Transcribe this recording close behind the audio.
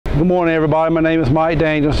Good morning, everybody. My name is Mike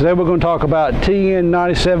Daniels. Today we're going to talk about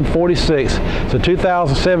TN9746. It's a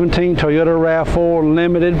 2017 Toyota Rav4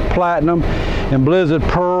 Limited Platinum and Blizzard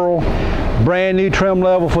Pearl. Brand new trim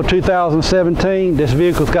level for 2017. This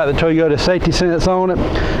vehicle's got the Toyota safety sense on it.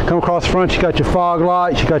 Come across the front, you got your fog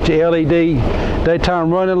lights, you got your LED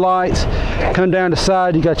daytime running lights. Come down the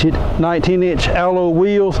side, you got your 19-inch alloy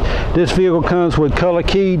wheels. This vehicle comes with color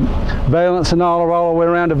keyed valance and all the way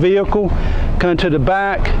around the vehicle. Come to the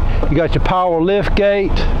back, you got your power lift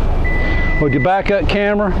gate with your backup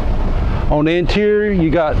camera. On the interior,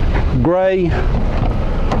 you got gray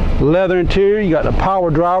leather interior. You got the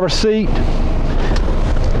power driver seat.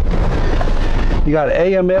 You got an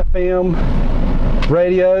AM/FM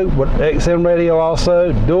radio with XM radio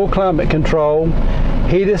also. Dual climate control,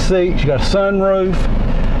 heated seats. You got a sunroof,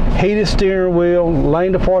 heated steering wheel,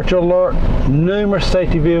 lane departure alert. Numerous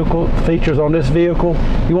safety vehicle features on this vehicle.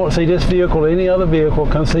 If you want to see this vehicle or any other vehicle,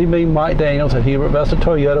 come see me, Mike Daniels at Hubert Vester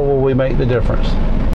Toyota, where we make the difference.